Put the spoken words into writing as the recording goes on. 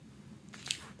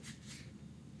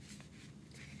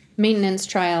Maintenance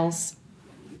trials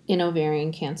in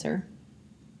ovarian cancer.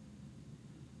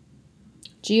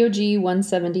 GOG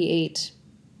 178.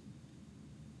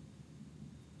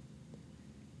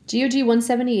 GOG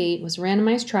 178 was a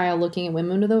randomized trial looking at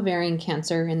women with ovarian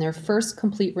cancer in their first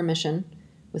complete remission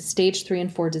with stage 3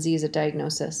 and 4 disease at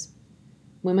diagnosis.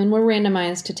 Women were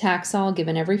randomized to Taxol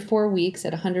given every 4 weeks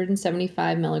at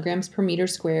 175 milligrams per meter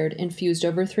squared, infused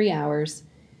over 3 hours,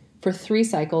 for 3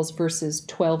 cycles versus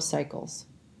 12 cycles.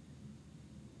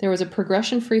 There was a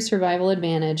progression-free survival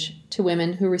advantage to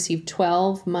women who received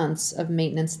 12 months of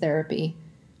maintenance therapy.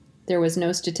 There was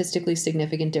no statistically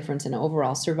significant difference in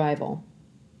overall survival.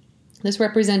 This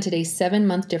represented a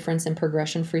 7-month difference in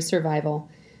progression-free survival,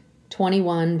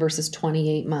 21 versus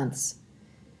 28 months.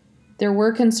 There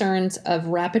were concerns of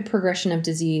rapid progression of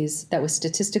disease that was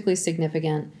statistically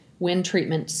significant when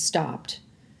treatment stopped,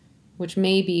 which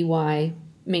may be why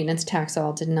maintenance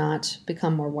Taxol did not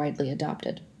become more widely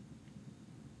adopted.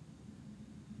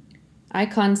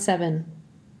 ICON 7.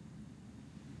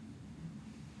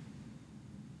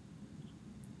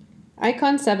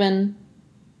 ICON 7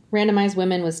 randomized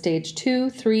women with stage 2,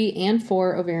 3, and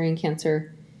 4 ovarian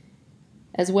cancer,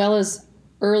 as well as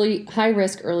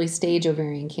high-risk early-stage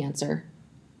ovarian cancer,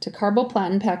 to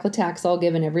carboplatin paclitaxel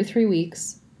given every 3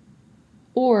 weeks,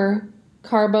 or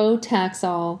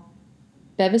carbotaxol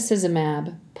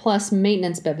bevacizumab plus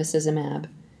maintenance bevacizumab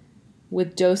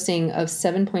with dosing of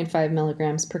 7.5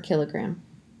 milligrams per kilogram.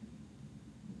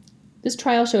 This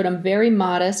trial showed a very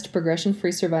modest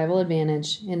progression-free survival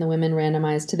advantage in the women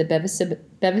randomized to the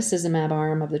bevacizumab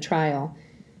arm of the trial,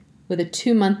 with a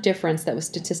 2-month difference that was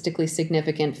statistically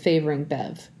significant favoring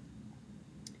Bev.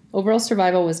 Overall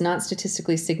survival was not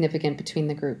statistically significant between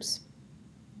the groups.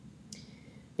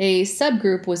 A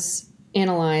subgroup was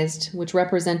analyzed, which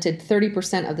represented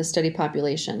 30% of the study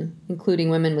population, including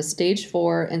women with stage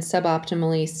 4 and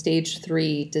suboptimally stage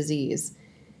 3 disease.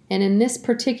 And in this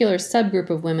particular subgroup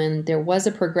of women, there was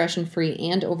a progression-free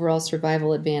and overall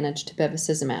survival advantage to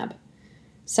bevacizumab.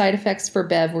 Side effects for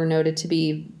Bev were noted to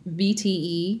be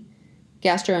VTE,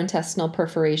 gastrointestinal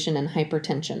perforation, and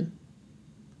hypertension.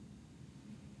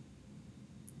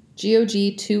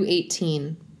 GOG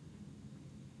 218.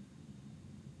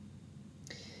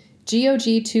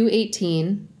 GOG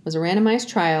 218 was a randomized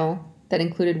trial that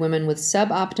included women with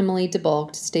suboptimally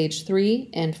debulked stage 3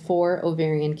 and 4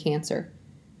 ovarian cancer.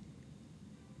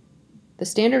 The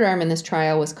standard arm in this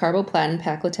trial was carboplatin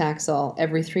paclitaxel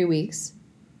every 3 weeks.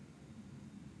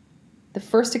 The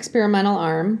first experimental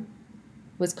arm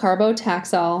was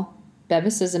carbotaxol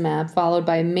bevacizumab followed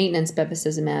by maintenance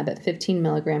bevacizumab at 15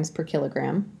 milligrams per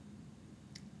kilogram.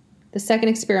 The second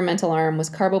experimental arm was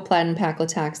carboplatin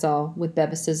paclitaxel with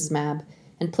bevacizumab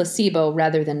and placebo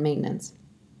rather than maintenance.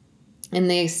 In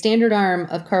the standard arm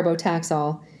of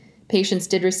carbotaxol, patients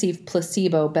did receive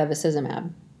placebo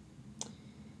bevacizumab.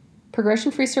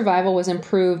 Progression-free survival was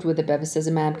improved with the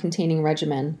bevacizumab-containing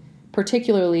regimen,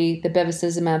 particularly the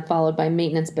bevacizumab followed by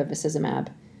maintenance bevacizumab,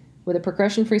 with a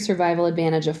progression-free survival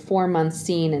advantage of 4 months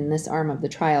seen in this arm of the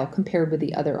trial compared with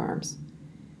the other arms.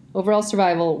 Overall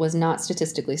survival was not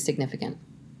statistically significant.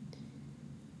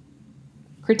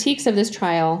 Critiques of this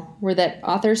trial were that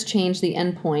authors changed the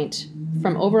endpoint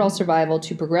from overall survival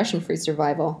to progression-free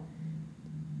survival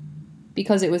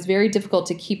because it was very difficult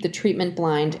to keep the treatment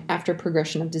blind after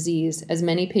progression of disease, as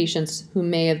many patients who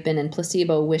may have been in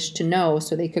placebo wished to know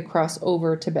so they could cross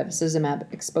over to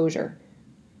bevacizumab exposure.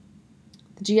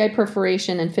 The GI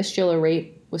perforation and fistula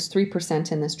rate was 3%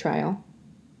 in this trial.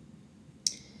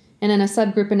 And in a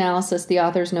subgroup analysis, the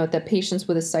authors note that patients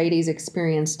with ascites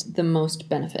experienced the most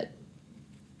benefit.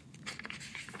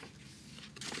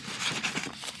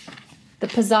 The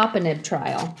pazopanib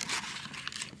trial.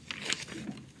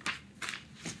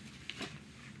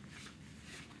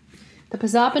 The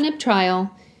pazopanib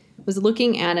trial was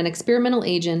looking at an experimental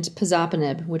agent,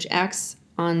 pazopanib, which acts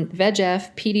on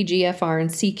VEGF, PDGFR,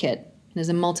 and c-KIT, and is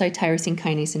a multi-tyrosine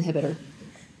kinase inhibitor.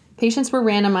 Patients were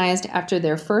randomized after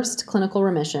their first clinical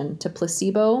remission to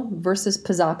placebo versus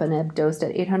pazopanib dosed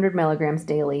at 800 milligrams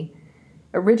daily,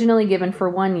 originally given for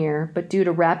 1 year, but due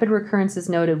to rapid recurrences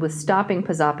noted with stopping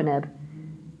pazopanib,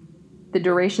 the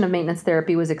duration of maintenance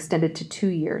therapy was extended to 2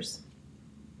 years.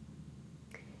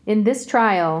 In this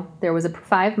trial, there was a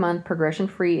 5-month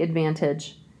progression-free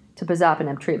advantage to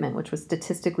pazopanib treatment, which was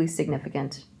statistically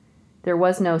significant. There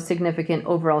was no significant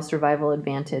overall survival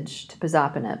advantage to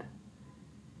pazopanib.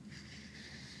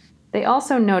 They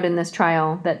also note in this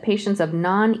trial that patients of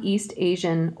non-East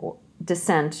Asian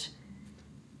descent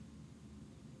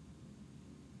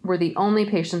were the only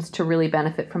patients to really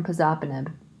benefit from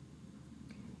pazopanib.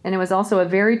 And it was also a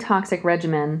very toxic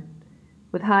regimen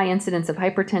with high incidence of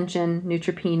hypertension,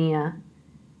 neutropenia,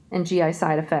 and GI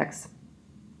side effects.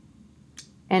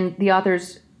 And the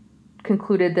authors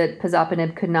concluded that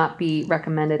pazopanib could not be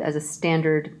recommended as a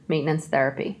standard maintenance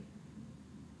therapy.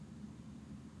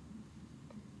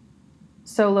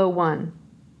 Solo 1.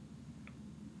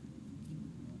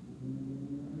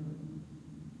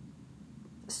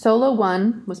 Solo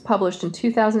 1 was published in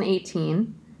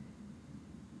 2018,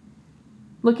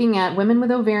 looking at women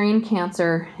with ovarian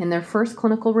cancer in their first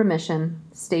clinical remission,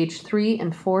 stage 3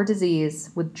 and 4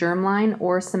 disease with germline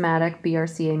or somatic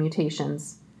BRCA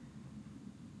mutations,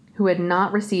 who had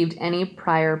not received any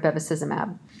prior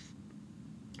bevacizumab.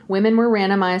 Women were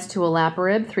randomized to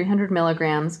olaparib 300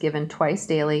 milligrams given twice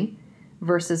daily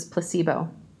versus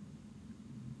placebo.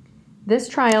 This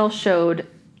trial showed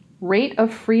rate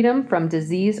of freedom from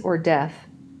disease or death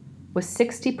was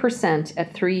 60%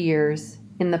 at 3 years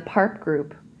in the PARP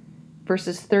group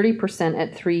versus 30%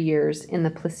 at 3 years in the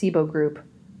placebo group,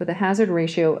 with a hazard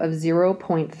ratio of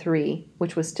 0.3,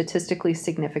 which was statistically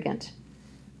significant.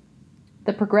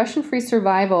 The progression-free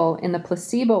survival in the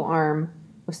placebo arm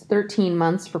was 13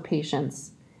 months for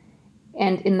patients,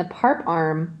 and in the PARP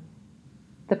arm,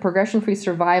 the progression-free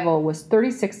survival was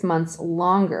 36 months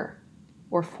longer,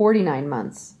 or 49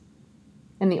 months,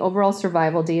 and the overall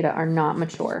survival data are not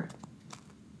mature.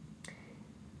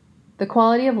 The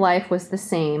quality of life was the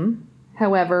same.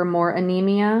 However, more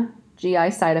anemia,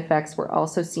 GI side effects were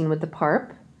also seen with the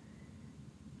PARP,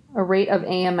 a rate of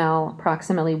AML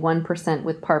approximately 1%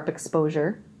 with PARP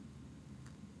exposure.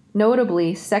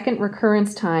 Notably, second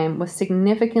recurrence time was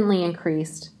significantly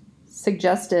increased,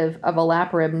 suggestive of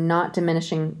olaparib not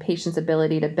diminishing patients'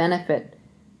 ability to benefit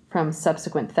from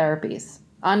subsequent therapies,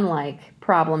 unlike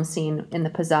problems seen in the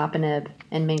pazopanib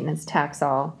and maintenance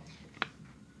Taxol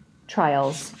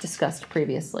trials discussed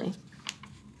previously.